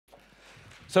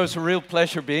So it's a real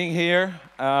pleasure being here.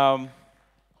 Well,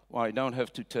 I don't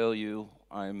have to tell you,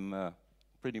 I'm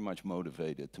pretty much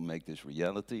motivated to make this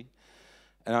reality.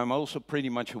 And I'm also pretty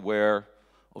much aware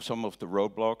of some of the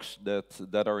roadblocks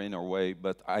that are in our way,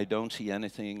 but I don't see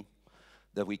anything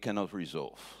that we cannot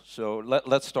resolve. So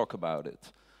let's talk about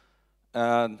it.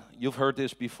 And you've heard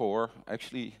this before.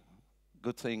 Actually,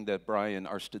 good thing that, Brian,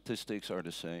 our statistics are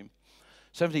the same.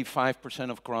 75%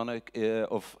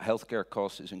 of healthcare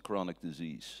costs is in chronic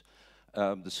disease.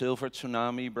 The silver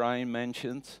tsunami Brian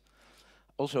mentioned.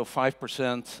 Also,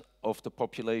 5% of the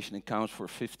population accounts for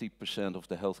 50% of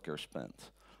the healthcare spend.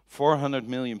 400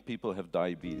 million people have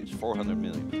diabetes. 400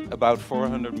 million. About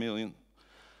 400 million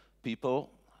people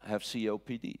have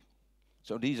COPD.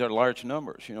 So these are large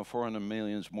numbers. 400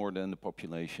 million is more than the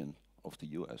population of the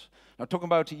US. Now, talking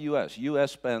about the US.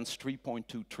 US spends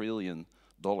 $3.2 trillion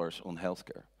on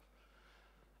healthcare.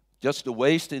 Just the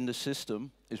waste in the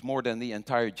system is more than the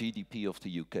entire GDP of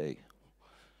the UK.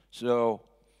 So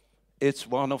it's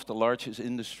one of the largest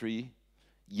industry,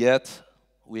 yet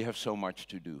we have so much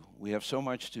to do. We have so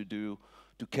much to do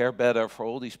to care better for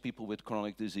all these people with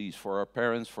chronic disease, for our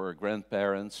parents, for our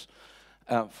grandparents,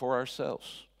 for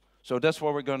ourselves. So that's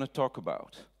what we're going to talk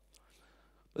about.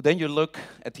 But then you look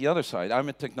at the other side. I'm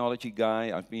a technology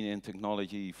guy. I've been in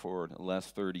technology for the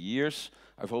last 30 years.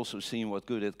 I've also seen what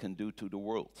good it can do to the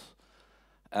world.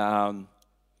 But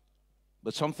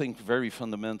something very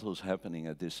fundamental is happening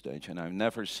at this stage, and I've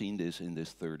never seen this in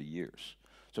this 30 years.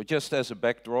 So just as a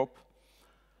backdrop,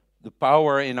 the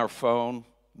power in our phone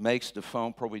makes the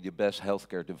phone probably the best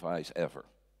healthcare device ever.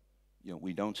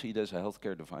 We don't see it as a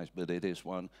healthcare device, but it is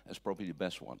one. It's probably the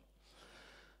best one.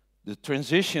 The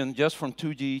transition just from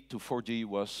 2G to 4G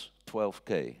was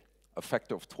 12K, a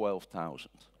factor of 12,000.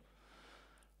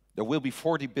 There will be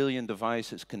 40 billion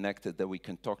devices connected that we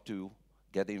can talk to,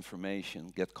 get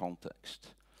information, get context.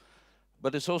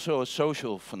 But it's also a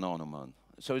social phenomenon.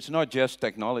 So it's not just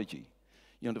technology.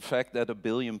 The fact that 1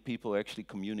 billion people actually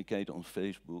communicate on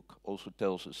Facebook also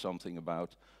tells us something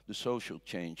about the social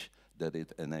change that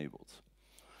it enabled.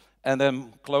 And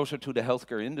then closer to the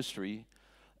healthcare industry,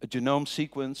 a genome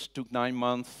sequence took 9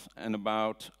 months and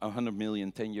about 100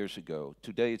 million 10 years ago.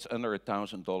 Today it's under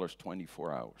 $1,000,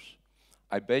 24 hours.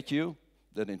 I bet you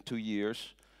that in 2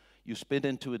 years you spit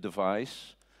into a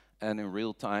device and in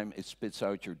real time it spits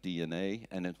out your DNA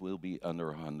and it will be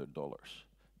under $100.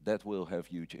 That will have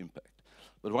huge impact.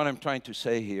 But what I'm trying to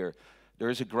say here,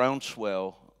 there is a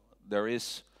groundswell, there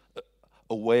is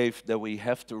a wave that we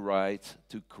have to ride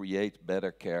to create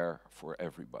better care for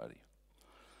everybody.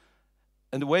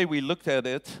 And the way we looked at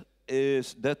it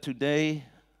is that today,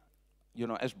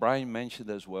 as Brian mentioned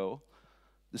as well,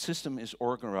 the system is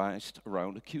organized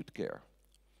around acute care.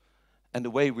 And the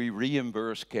way we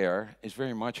reimburse care is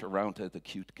very much around that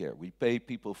acute care. We pay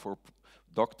people for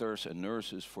doctors and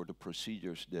nurses for the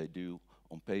procedures they do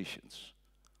on patients.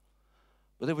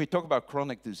 But if we talk about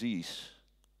chronic disease,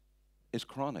 it's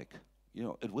chronic.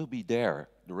 It will be there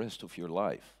the rest of your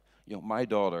life. My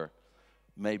daughter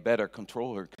may better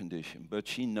control her condition, but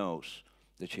she knows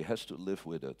that she has to live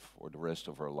with it for the rest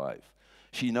of her life.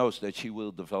 She knows that she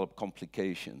will develop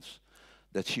complications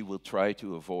that she will try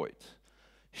to avoid.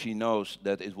 She knows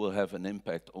that it will have an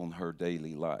impact on her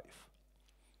daily life.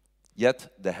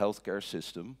 Yet the healthcare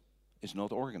system is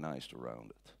not organized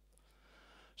around it.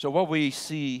 So what we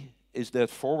see is that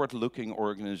forward-looking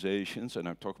organizations,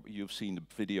 and you've seen the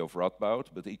video of Radboud,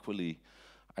 but equally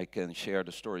I can share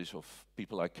the stories of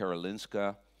people like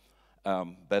Karolinska,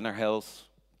 Banner Health,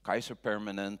 Kaiser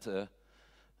Permanente,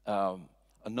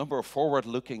 a number of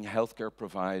forward-looking healthcare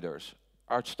providers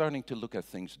are starting to look at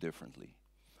things differently.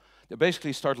 They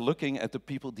basically start looking at the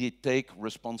people they take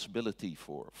responsibility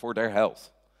for their health.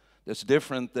 That's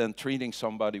different than treating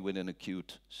somebody with an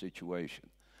acute situation.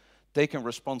 Taking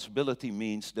responsibility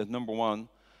means that, number one,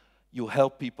 you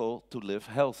help people to live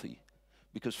healthy.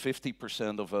 Because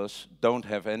 50% of us don't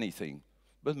have anything,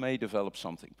 but may develop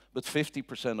something. But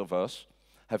 50% of us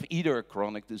have either a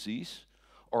chronic disease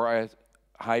or are at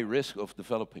high risk of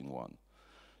developing one.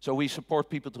 So we support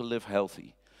people to live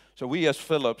healthy. So we as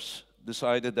Philips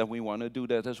decided that we want to do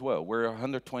that as well. We're a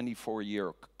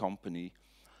 124-year company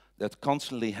that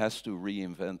constantly has to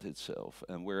reinvent itself.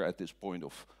 And we're at this point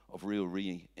of real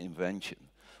reinvention,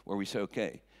 where we say,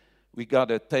 okay, we got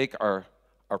to take our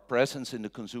presence in the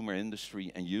consumer industry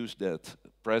and use that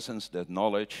presence, that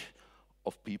knowledge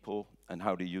of people and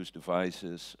how they use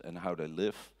devices and how they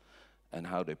live and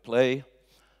how they play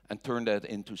and turn that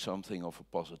into something of a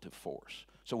positive force.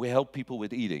 So we help people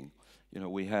with eating.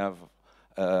 We have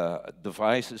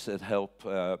devices that help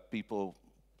people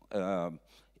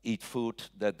eat food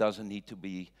that doesn't need to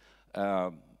be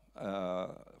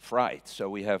fried. So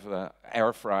we have an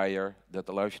air fryer that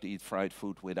allows you to eat fried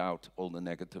food without all the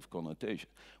negative connotation.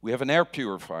 We have an air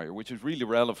purifier, which is really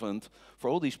relevant for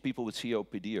all these people with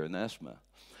COPD and asthma.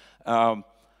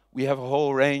 We have a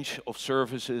whole range of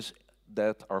services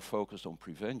that are focused on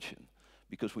prevention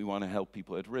because we want to help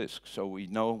people at risk. So we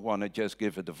don't want to just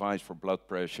give a device for blood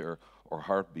pressure or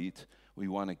heartbeat. We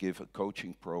want to give a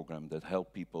coaching program that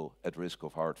helps people at risk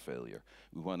of heart failure.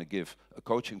 We want to give a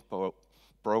coaching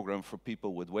program for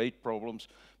people with weight problems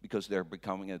because they're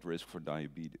becoming at risk for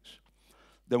diabetes.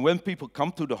 Then when people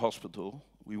come to the hospital,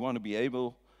 we want to be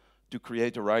able to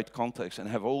create the right context and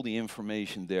have all the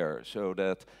information there so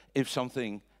that if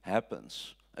something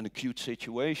happens, an acute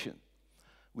situation,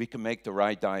 we can make the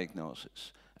right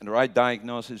diagnosis. And the right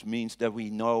diagnosis means that we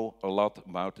know a lot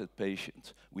about that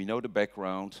patient. We know the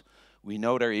background, we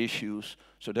know their issues,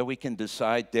 so that we can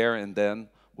decide there and then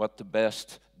what the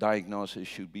best diagnosis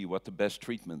should be, what the best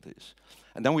treatment is.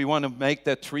 And then we want to make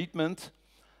that treatment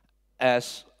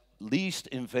as least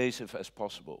invasive as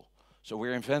possible. So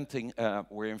we're investing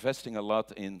a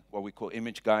lot in what we call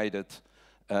image-guided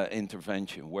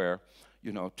intervention, where,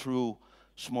 through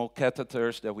small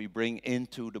catheters that we bring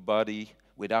into the body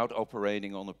without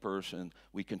operating on a person,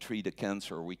 we can treat a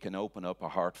cancer, we can open up a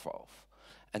heart valve.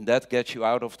 And that gets you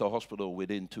out of the hospital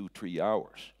within 2-3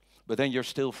 hours. But then you're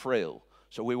still frail.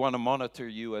 So we want to monitor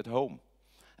you at home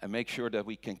and make sure that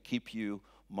we can keep you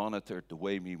monitored the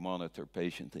way we monitor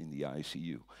patients in the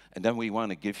ICU. And then we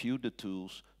want to give you the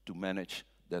tools to manage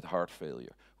that heart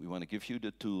failure. We want to give you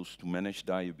the tools to manage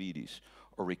diabetes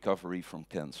or recovery from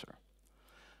cancer.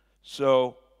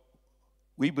 So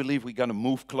we believe we got to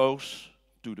move close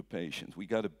to the patient. We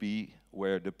got to be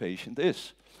where the patient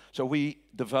is. So we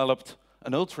developed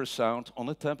an ultrasound on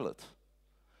a tablet.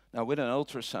 Now with an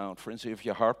ultrasound, for instance, if you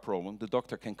have a heart problem, the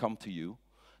doctor can come to you.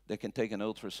 They can take an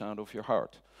ultrasound of your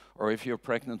heart. Or if you're a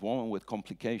pregnant woman with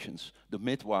complications, the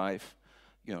midwife,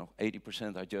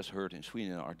 80% I just heard in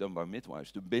Sweden are done by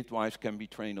midwives. The midwives can be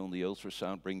trained on the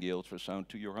ultrasound, bring the ultrasound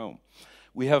to your home.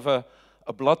 We have a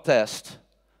blood test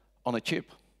on a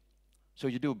chip. So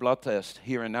you do a blood test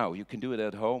here and now. You can do it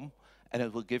at home, and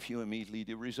it will give you immediately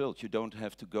the results. You don't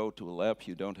have to go to a lab.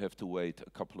 You don't have to wait a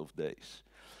couple of days.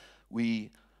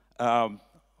 We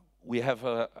have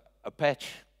a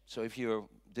patch. So if you're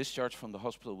discharged from the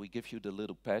hospital, we give you the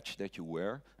little patch that you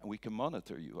wear, and we can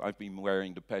monitor you. I've been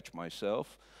wearing the patch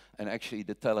myself, and actually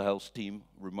the telehealth team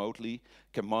remotely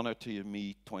can monitor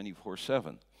me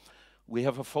 24/7. We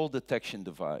have a fall detection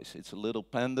device. It's a little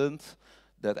pendant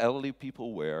that elderly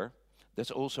people wear.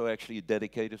 That's also actually a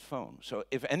dedicated phone. So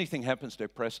if anything happens, they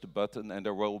press the button, and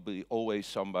there will be always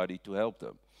somebody to help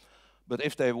them. But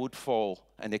if they would fall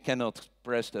and they cannot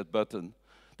press that button,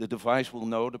 the device will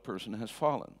know the person has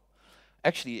fallen.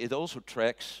 Actually, it also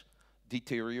tracks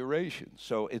deterioration.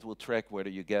 So it will track whether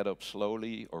you get up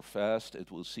slowly or fast. It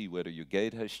will see whether your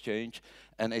gait has changed.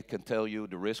 And it can tell you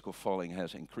the risk of falling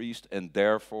has increased. And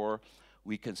therefore,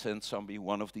 we can send somebody,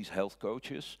 one of these health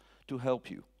coaches, to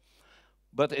help you.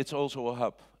 But it's also a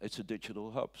hub. It's a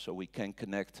digital hub. So we can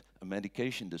connect a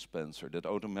medication dispenser that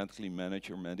automatically manages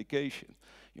your medication.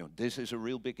 This is a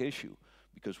real big issue,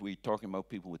 because we're talking about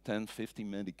people with 10, 50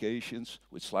 medications,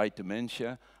 with slight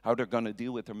dementia, how they're going to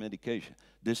deal with their medication.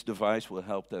 This device will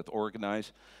help that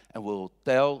organize and will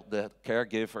tell the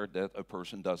caregiver that a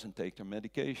person doesn't take their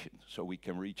medication, so we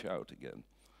can reach out again.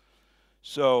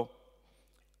 So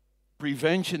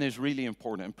prevention is really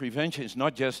important, and prevention is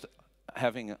not just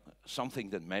having something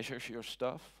that measures your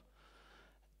stuff.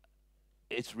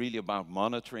 It's really about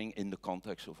monitoring in the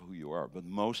context of who you are, but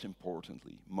most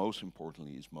importantly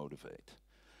is motivate.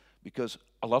 Because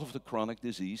a lot of the chronic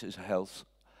disease is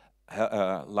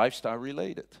lifestyle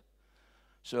related.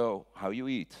 So how you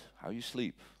eat, how you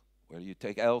sleep, whether you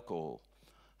take alcohol,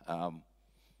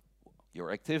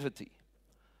 your activity.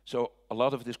 So a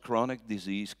lot of this chronic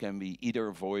disease can be either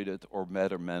avoided or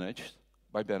better managed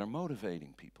by better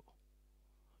motivating people.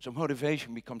 So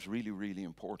motivation becomes really, really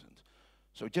important.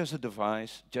 So just a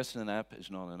device, just an app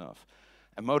is not enough.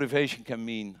 And motivation can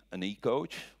mean an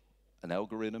e-coach, an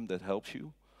algorithm that helps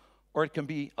you, or it can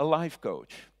be a life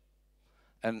coach.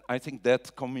 And I think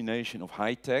that combination of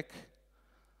high tech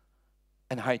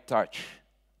and high touch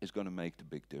is going to make the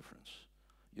big difference.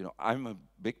 I'm a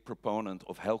big proponent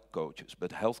of health coaches,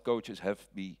 but health coaches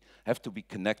have to be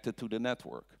connected to the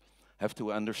network, have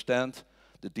to understand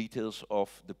the details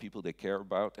of the people they care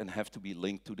about, and have to be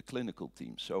linked to the clinical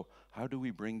team. So how do we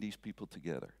bring these people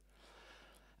together?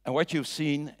 And what you've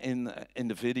seen in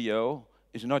the video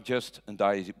is not just a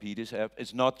diabetes app.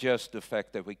 It's not just the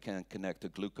fact that we can connect a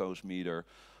glucose meter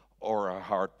or a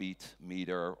heartbeat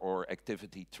meter, or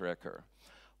activity tracker,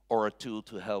 or a tool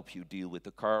to help you deal with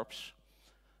the carbs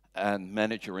and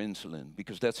manage your insulin,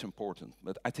 because that's important.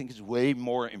 But I think it's way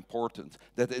more important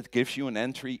that it gives you an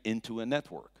entry into a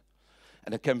network.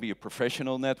 And it can be a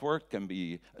professional network, can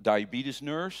be a diabetes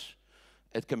nurse,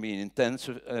 it can be an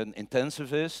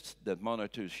intensivist that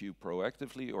monitors you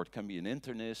proactively, or it can be an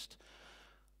internist.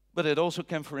 But it also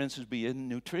can, for instance, be a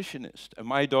nutritionist. And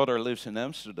my daughter lives in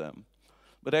Amsterdam.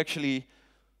 But actually,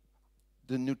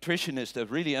 the nutritionist that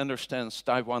really understands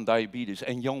type 1 diabetes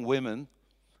and young women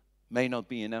may not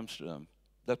be in Amsterdam.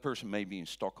 That person may be in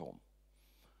Stockholm.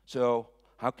 So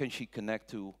how can she connect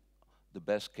to the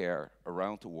best care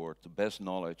around the world, the best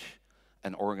knowledge,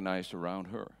 and organized around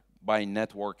her by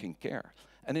networking care?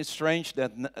 And it's strange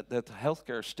that that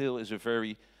healthcare still is a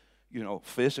very,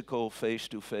 physical,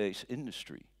 face-to-face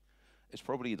industry. It's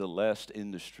probably the last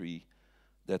industry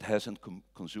that hasn't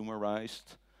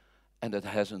consumerized and that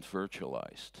hasn't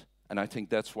virtualized. And I think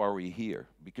that's why we're here,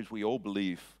 because we all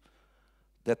believe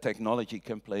that technology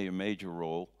can play a major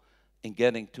role in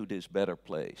getting to this better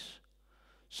place.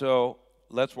 So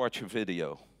let's watch a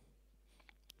video.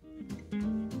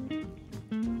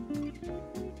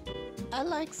 I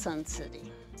like Sun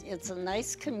City. It's a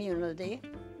nice community.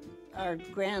 Our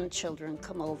grandchildren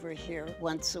come over here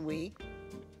once a week.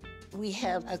 We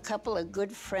have a couple of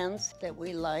good friends that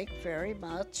we like very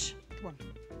much.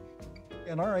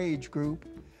 In our age group,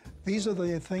 these are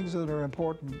the things that are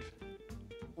important.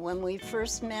 When we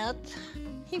first met,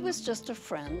 he was just a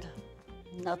friend,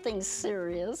 nothing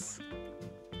serious.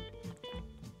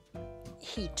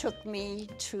 He took me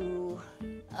to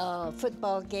a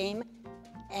football game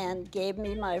and gave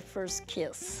me my first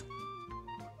kiss.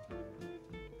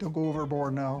 Don't go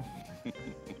overboard now.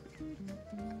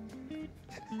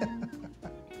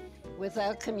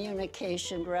 Without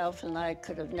communication, Ralph and I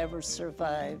could have never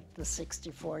survived the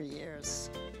 64 years.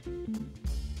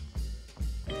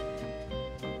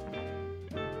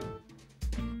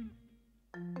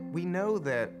 We know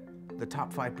that the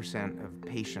top 5% of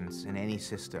patients in any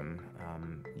system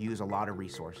use a lot of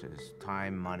resources,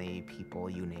 time, money, people,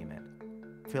 you name it.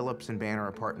 Philips and Banner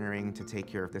are partnering to take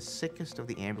care of the sickest of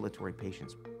the ambulatory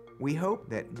patients. We hope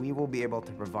that we will be able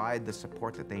to provide the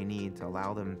support that they need to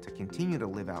allow them to continue to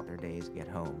live out their days at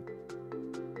home.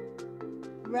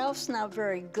 Ralph's not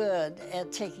very good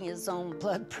at taking his own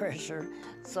blood pressure,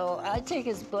 so I take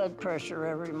his blood pressure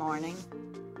every morning.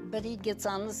 But he gets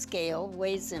on the scale,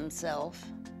 weighs himself.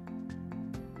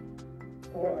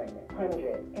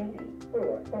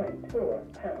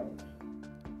 184.4 pounds.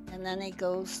 And then he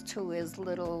goes to his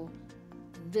little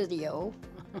video.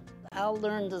 I'll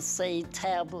learn to say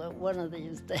tablet one of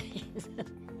these days.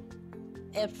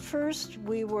 At first,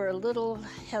 we were a little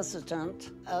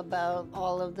hesitant about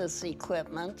all of this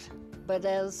equipment, but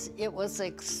as it was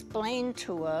explained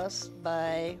to us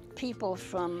by people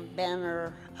from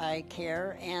Banner Eye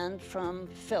Care and from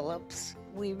Philips,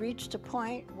 we reached a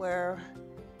point where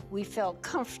we felt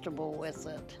comfortable with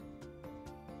it.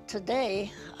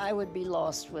 Today, I would be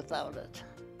lost without it.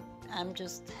 I'm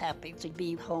just happy to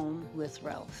be home with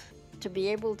Ralph. To be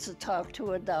able to talk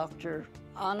to a doctor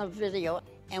on a video,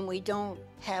 and we don't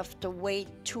have to wait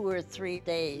 2 or 3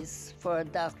 days for a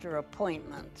doctor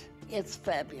appointment. It's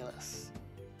fabulous.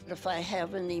 If I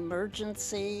have an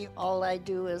emergency, all I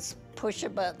do is push a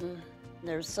button.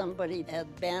 There's somebody at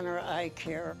Banner Eye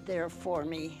Care there for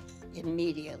me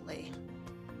immediately.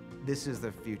 This is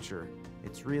the future.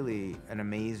 It's really an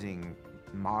amazing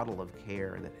model of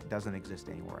care that doesn't exist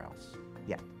anywhere else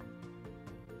yet.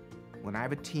 When I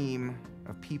have a team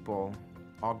of people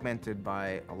augmented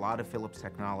by a lot of Philips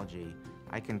technology,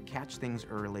 I can catch things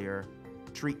earlier,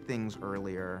 treat things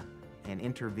earlier, and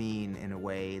intervene in a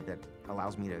way that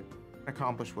allows me to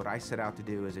accomplish what I set out to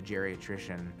do as a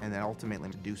geriatrician, and then ultimately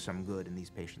to do some good in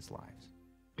these patients' lives.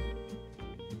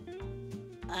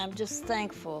 I'm just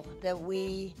thankful that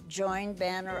we joined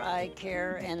Banner Eye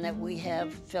Care and that we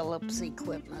have Philips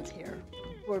equipment here.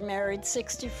 We're married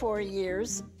 64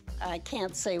 years. I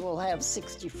can't say we'll have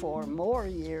 64 more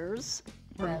years.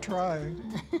 We're trying.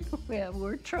 Yeah,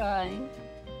 we're trying.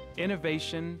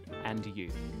 Innovation and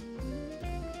youth.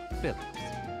 Philips.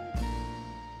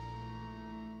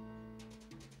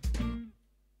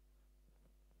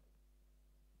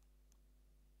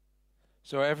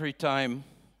 So every time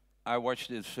I watch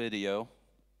this video,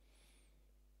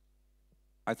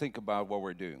 I think about what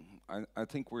we're doing. I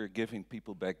think we're giving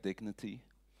people back dignity.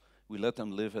 We let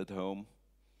them live at home.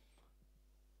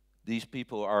 These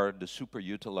people are the super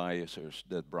utilizers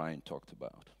that Brian talked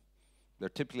about. They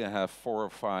typically have 4 or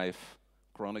 5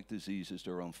 chronic diseases.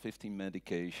 They're on 15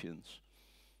 medications.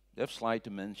 They have slight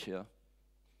dementia.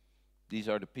 These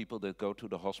are the people that go to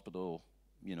the hospital,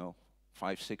 you know,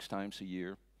 5, 6 times a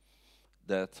year,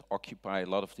 that occupy a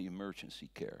lot of the emergency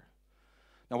care.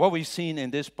 Now, what we've seen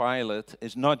in this pilot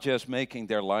is not just making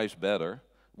their lives better,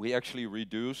 we actually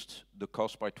reduced the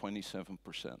cost by 27%.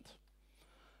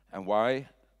 And why?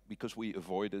 Because we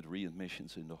avoided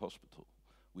readmissions in the hospital.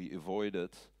 We avoided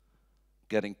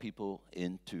getting people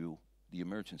into the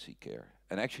emergency care.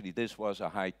 And actually, this was a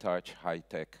high-touch,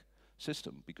 high-tech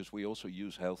system, because we also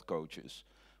use health coaches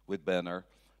with Banner,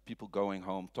 people going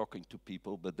home, talking to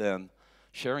people, but then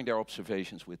sharing their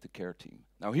observations with the care team.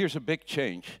 Now, here's a big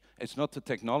change. It's not the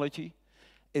technology,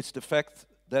 it's the fact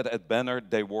that at Banner,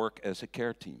 they work as a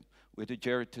care team, with a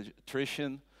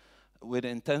geriatrician, with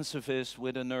an intensivist,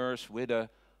 with a nurse, with a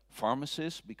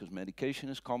pharmacist, because medication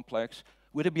is complex,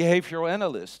 with a behavioral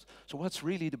analyst. So what's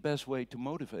really the best way to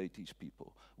motivate these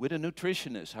people? With a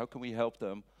nutritionist, how can we help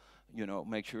them, you know,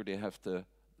 make sure they have the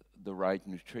right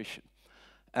nutrition?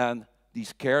 And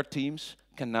these care teams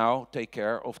can now take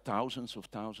care of thousands of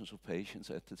patients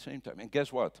at the same time. And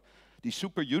guess what? These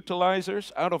super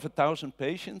utilizers, out of 1,000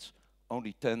 patients,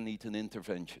 only 10 need an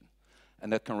intervention.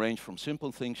 And that can range from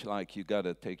simple things like you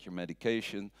gotta take your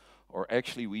medication, or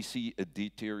actually we see a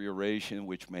deterioration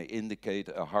which may indicate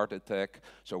a heart attack,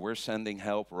 so we're sending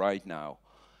help right now.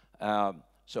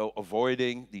 So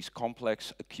avoiding these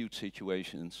complex acute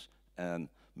situations and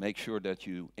make sure that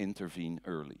you intervene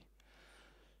early.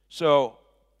 So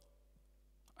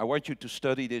I want you to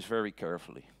study this very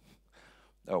carefully.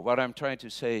 What I'm trying to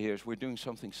say here is we're doing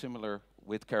something similar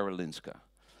with Karolinska.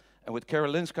 And with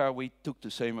Karolinska, we took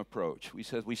the same approach. We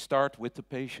said we start with the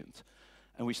patient.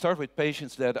 And we start with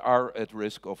patients that are at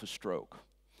risk of a stroke.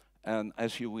 And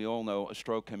as we all know, a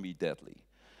stroke can be deadly.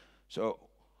 So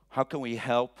how can we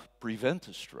help prevent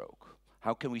a stroke?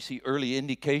 How can we see early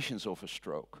indications of a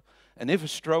stroke? And if a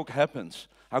stroke happens,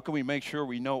 how can we make sure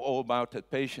we know all about that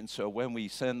patient, so when we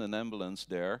send an ambulance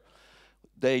there,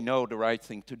 they know the right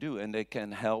thing to do and they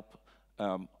can help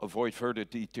avoid further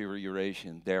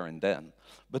deterioration there and then.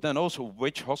 But then also,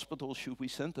 which hospital should we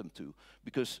send them to?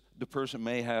 Because the person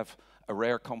may have a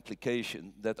rare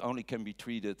complication that only can be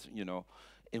treated, you know,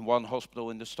 in one hospital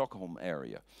in the Stockholm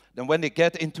area. Then when they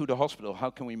get into the hospital,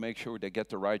 how can we make sure they get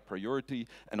the right priority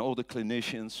and all the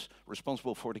clinicians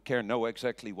responsible for the care know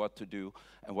exactly what to do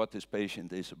and what this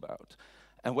patient is about?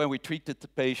 And when we treated the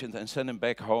patient and send them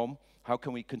back home, how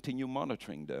can we continue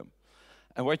monitoring them?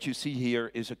 And what you see here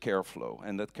is a care flow,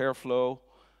 and that care flow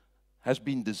has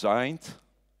been designed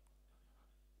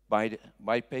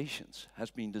by patients,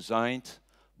 has been designed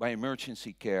by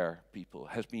emergency care people,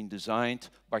 has been designed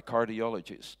by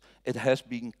cardiologists. It has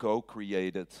been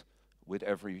co-created with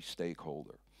every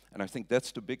stakeholder. And I think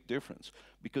that's the big difference,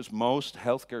 because most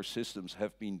healthcare systems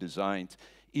have been designed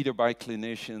either by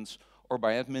clinicians or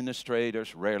by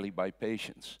administrators, rarely by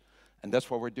patients. And that's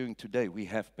what we're doing today. We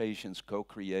have patients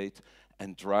co-create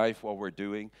and drive what we're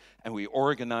doing, and we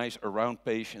organize around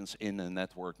patients in a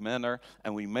network manner,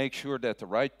 and we make sure that the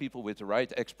right people with the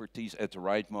right expertise at the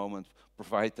right moment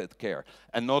provide that care.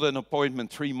 And not an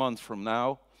appointment 3 months from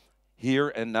now, here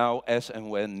and now, as and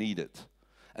when needed.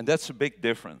 And that's a big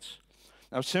difference.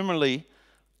 Now, similarly,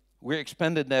 we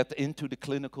expanded that into the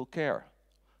clinical care.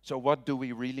 So what do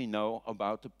we really know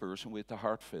about the person with the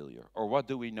heart failure? Or what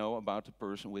do we know about the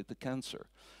person with the cancer?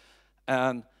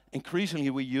 And increasingly,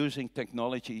 we're using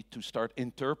technology to start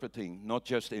interpreting not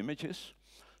just images.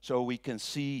 So we can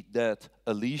see that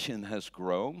a lesion has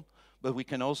grown, but we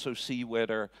can also see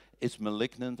whether it's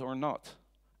malignant or not.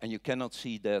 And you cannot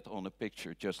see that on a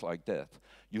picture just like that.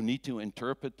 You need to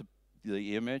interpret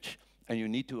the image, and you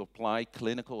need to apply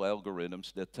clinical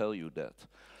algorithms that tell you that.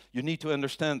 You need to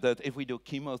understand that if we do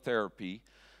chemotherapy,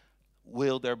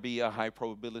 will there be a high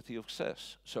probability of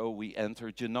success? So we enter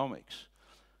genomics.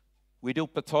 We do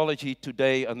pathology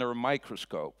today under a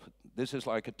microscope. This is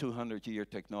like a 200-year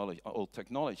old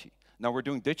technology. Now we're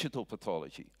doing digital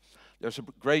pathology. There's a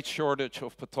great shortage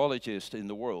of pathologists in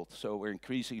the world, so we're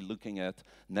increasingly looking at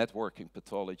networking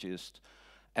pathologists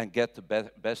and get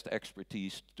the best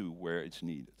expertise to where it's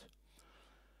needed.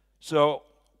 So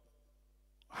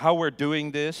how we're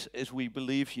doing this is we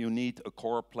believe you need a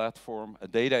core platform, a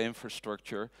data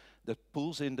infrastructure that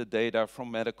pulls in the data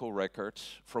from medical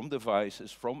records, from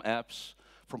devices, from apps,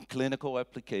 from clinical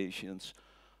applications.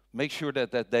 Make sure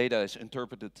that that data is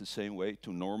interpreted the same way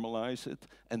to normalize it,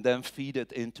 and then feed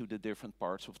it into the different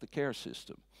parts of the care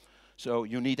system. So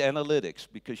you need analytics,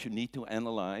 because you need to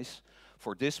analyze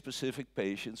for this specific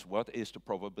patient, what is the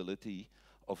probability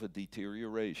of a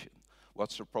deterioration?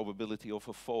 What's the probability of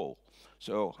a fall?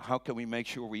 So how can we make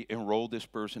sure we enroll this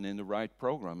person in the right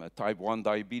program, a type 1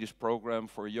 diabetes program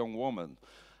for a young woman?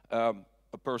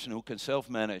 a person who can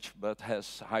self-manage but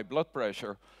has high blood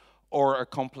pressure, or a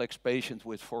complex patient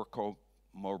with 4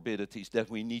 comorbidities that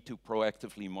we need to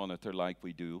proactively monitor like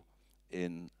we do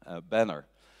in Banner.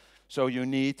 So you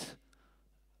need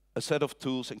a set of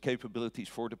tools and capabilities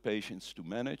for the patients to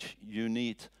manage. You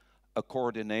need a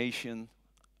coordination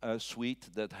suite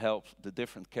that helps the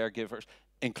different caregivers,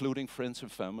 including friends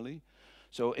and family.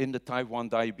 So in the type 1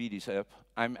 diabetes app,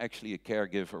 I'm actually a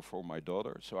caregiver for my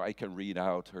daughter, so I can read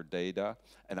out her data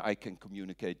and I can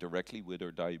communicate directly with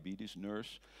her diabetes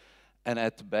nurse. And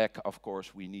at the back, of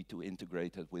course, we need to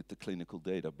integrate it with the clinical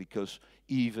data, because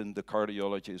even the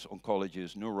cardiologists,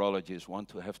 oncologists, neurologists want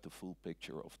to have the full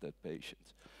picture of that patient.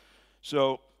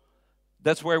 So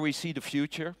that's where we see the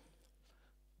future.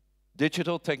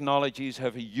 Digital technologies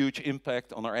have a huge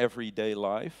impact on our everyday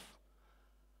life,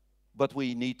 but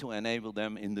we need to enable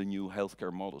them in the new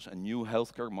healthcare models. And new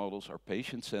healthcare models are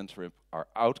patient-centric, are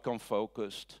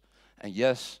outcome-focused, and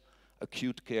yes,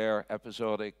 acute care,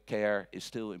 episodic care is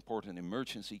still important.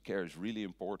 Emergency care is really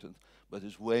important, but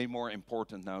it's way more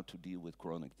important now to deal with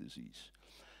chronic disease.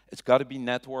 It's got to be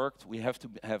networked. We have to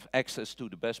have access to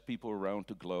the best people around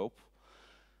the globe.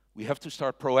 We have to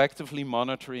start proactively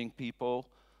monitoring people.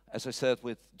 As I said,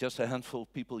 with just a handful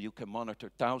of people, you can monitor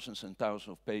thousands and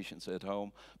thousands of patients at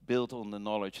home, build on the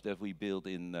knowledge that we build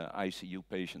in ICU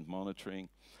patient monitoring.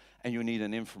 And you need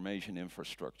an information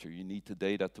infrastructure. You need the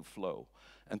data to flow.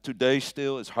 And today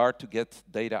still it's hard to get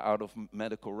data out of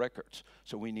medical records.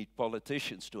 So we need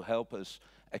politicians to help us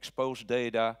expose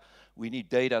data. We need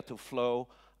data to flow.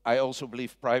 I also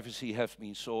believe privacy has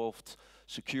been solved.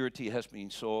 Security has been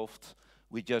solved.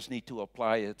 We just need to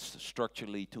apply it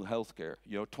structurally to healthcare.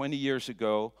 20 years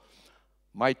ago,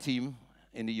 my team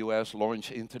in the US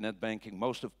launched internet banking.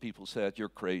 Most of people said, you're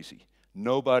crazy.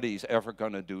 Nobody's ever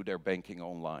going to do their banking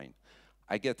online.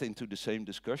 I get into the same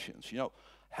discussions.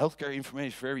 Healthcare information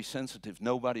is very sensitive.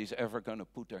 Nobody's ever going to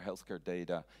put their healthcare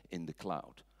data in the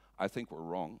cloud. I think we're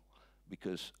wrong,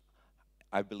 because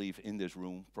I believe in this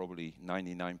room, probably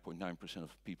 99.9%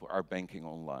 of people are banking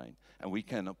online. And we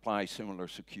can apply similar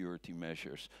security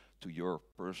measures to your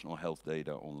personal health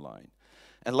data online.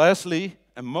 And lastly,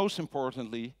 and most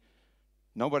importantly,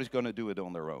 nobody's going to do it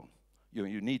on their own.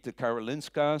 You need the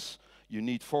Karolinskas, you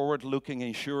need forward-looking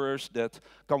insurers that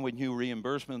come with new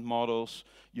reimbursement models,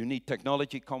 you need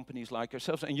technology companies like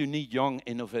ourselves, and you need young,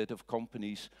 innovative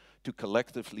companies to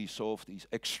collectively solve these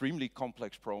extremely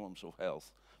complex problems of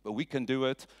health. But we can do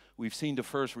it, we've seen the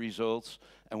first results,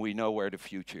 and we know where the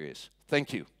future is.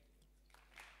 Thank you.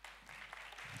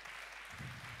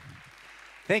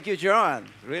 Thank you, Jeroen.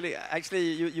 Really,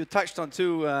 actually, you touched on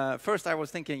two. First, I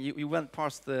was thinking you went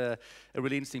past a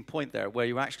really interesting point there, where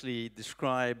you actually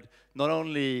described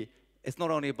it's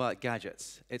not only about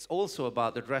gadgets, it's also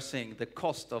about addressing the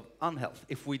cost of unhealth.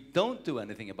 If we don't do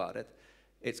anything about it,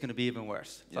 it's going to be even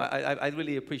worse. Yeah. So I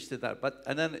really appreciate that.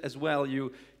 And then as well,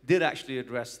 you did actually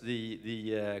address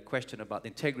the question about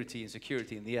integrity and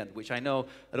security in the end, which I know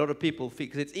a lot of people feel,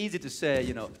 because it's easy to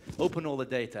say, open all the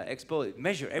data, expose it,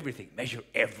 measure everything, measure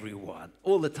everyone,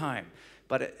 all the time.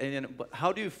 But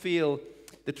how do you feel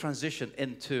the transition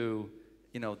into,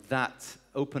 that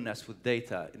openness with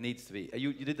data needs to be?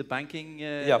 You did the banking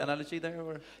analogy there?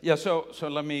 Or? Yeah, so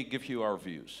let me give you our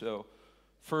views. So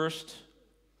first,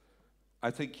 I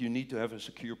think you need to have a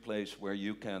secure place where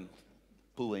you can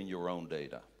pull in your own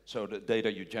data. So the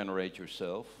data you generate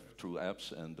yourself through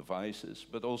apps and devices,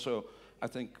 but also I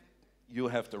think you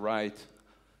have the right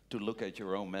to look at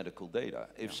your own medical data.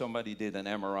 If somebody did an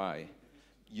MRI,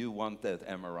 you want that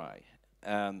MRI.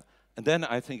 And then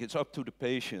I think it's up to the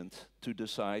patient to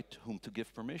decide whom to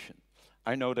give permission.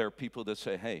 I know there are people that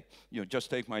say, hey, just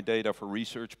take my data for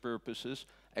research purposes.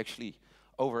 Actually,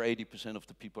 over 80% of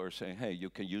the people are saying, hey,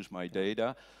 you can use my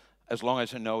data as long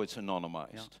as I know it's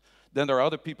anonymized. Yeah. Then there are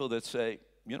other people that say,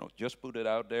 just put it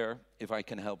out there. If I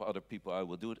can help other people, I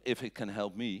will do it. If it can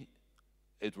help me,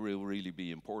 it will really be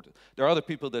important. There are other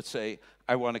people that say,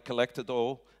 I want to collect it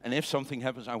all, and if something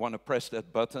happens, I want to press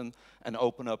that button and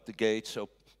open up the gate so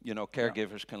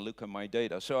caregivers can look at my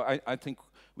data. So I think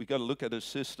we got to look at a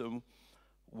system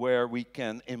where we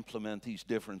can implement these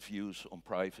different views on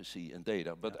privacy and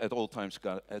data. But at all times,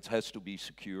 it has to be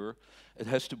secure. It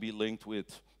has to be linked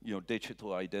with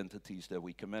digital identities that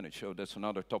we can manage. So that's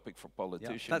another topic for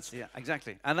politicians. Yeah,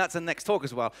 exactly. And that's the next talk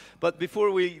as well. But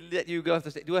before we let you go,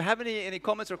 do I have any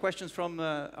comments or questions from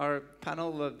our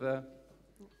panel of...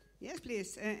 Yes,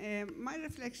 please. My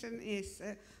reflection is,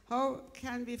 how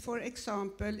can we, for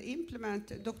example,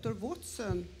 implement Dr.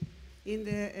 Watson in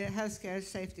the healthcare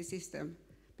safety system?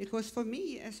 Because for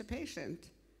me, as a patient,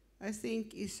 I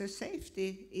think it's a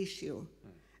safety issue.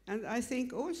 And I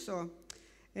think also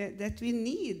that we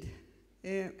need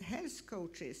health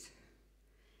coaches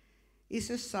is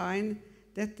a sign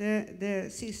that the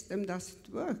system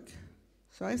doesn't work.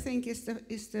 So I think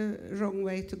it's the wrong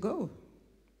way to go.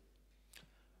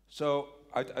 So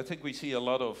I think we see a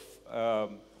lot of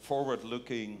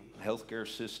forward-looking healthcare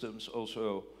systems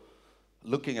also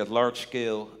looking at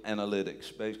large-scale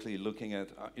analytics, basically looking at,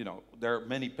 there are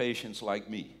many patients like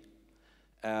me,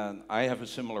 and I have a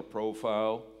similar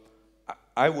profile.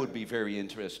 I would be very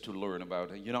interested to learn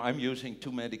about it. I'm using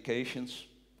 2 medications.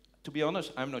 To be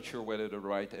honest, I'm not sure whether the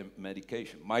right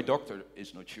medication. My doctor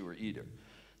is not sure either.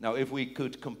 Now, if we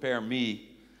could compare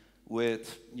me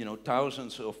with,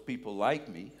 thousands of people like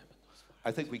me,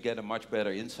 I think we get a much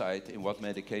better insight in what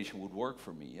medication would work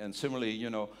for me. And similarly,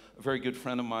 a very good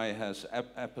friend of mine has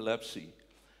epilepsy,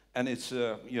 and it's,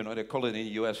 they call it in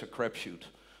the US a crapshoot.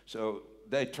 So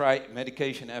they try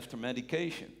medication after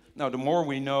medication. Now, the more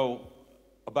we know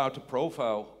about the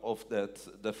profile of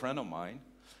that friend of mine,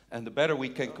 and the better we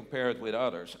can compare it with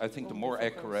others, I think the more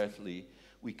accurately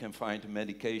we can find a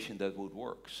medication that would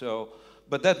work. So,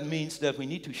 but that means that we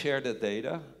need to share that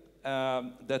data,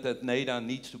 that data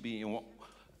needs to be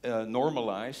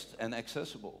normalized and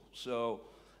accessible. So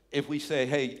if we say,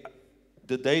 hey,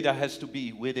 the data has to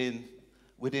be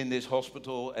within this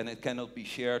hospital and it cannot be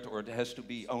shared, or it has to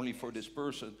be only for this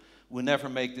person, we'll never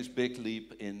make this big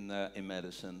leap in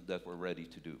medicine that we're ready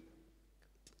to do.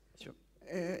 Sure.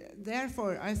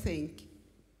 Therefore, I think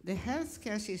the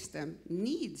healthcare system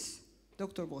needs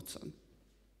Dr. Watson.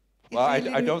 Well,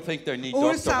 I don't think they need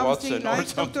Dr. Watson or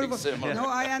something similar. No,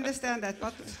 I understand that,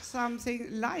 but something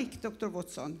like Dr.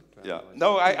 Watson. Yeah,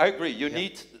 no, I agree. You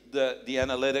need the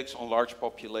analytics on large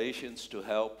populations to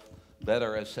help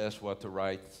better assess what the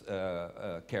right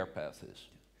care path is.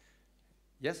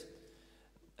 Yes?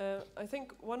 I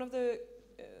think one of the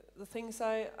things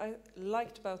I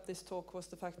liked about this talk was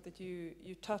the fact that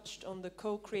you touched on the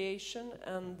co-creation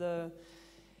and the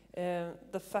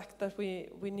fact that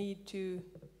we need to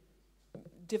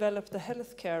develop the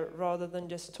healthcare rather than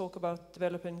just talk about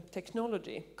developing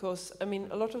technology. Because, I mean,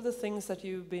 a lot of the things that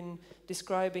you've been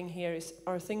describing here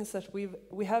are things that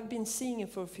we have been seeing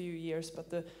for a few years, but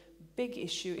the big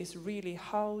issue is really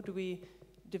how do we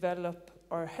develop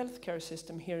our healthcare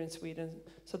system here in Sweden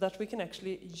so that we can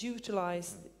actually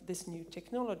utilize this new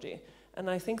technology. And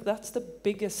I think that's the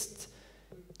biggest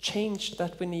change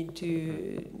that we need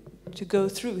to go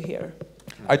through here.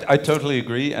 I totally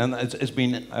agree, and it's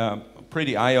been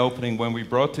pretty eye-opening when we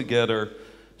brought together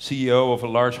CEO of a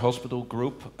large hospital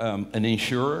group, an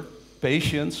insurer,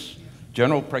 patients,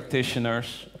 general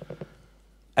practitioners,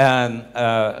 and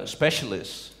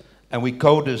specialists, and we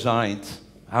co-designed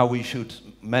how we should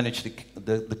manage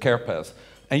the care path.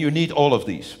 And you need all of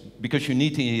these, because you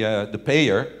need the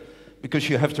payer, because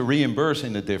you have to reimburse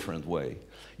in a different way.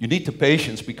 You need the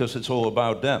patients because it's all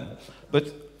about them.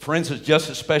 But for instance, just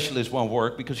a specialist won't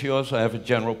work because you also have a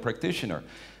general practitioner.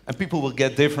 And people will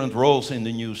get different roles in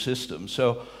the new system.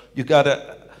 So you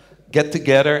gotta get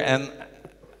together and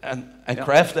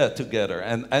craft that together.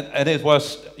 And it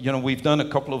was, we've done a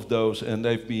couple of those, and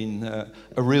they've been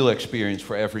a real experience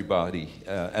for everybody.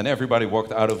 And everybody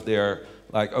walked out of there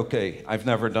like, okay, I've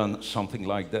never done something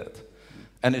like that.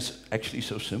 And it's actually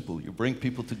so simple. You bring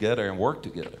people together and work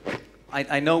together.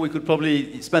 I know we could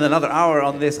probably spend another hour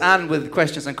on this and with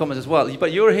questions and comments as well.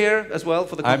 But you're here as well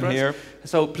for the conference. I'm here.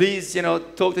 So please,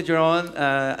 talk to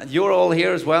Jeroen. You're all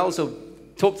here as well, so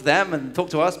talk to them and talk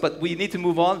to us. But we need to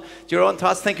move on. Jeroen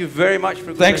Tas, thank you very much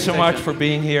for. Thanks so much for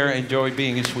being here. Enjoy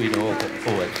being in Sweden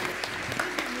always.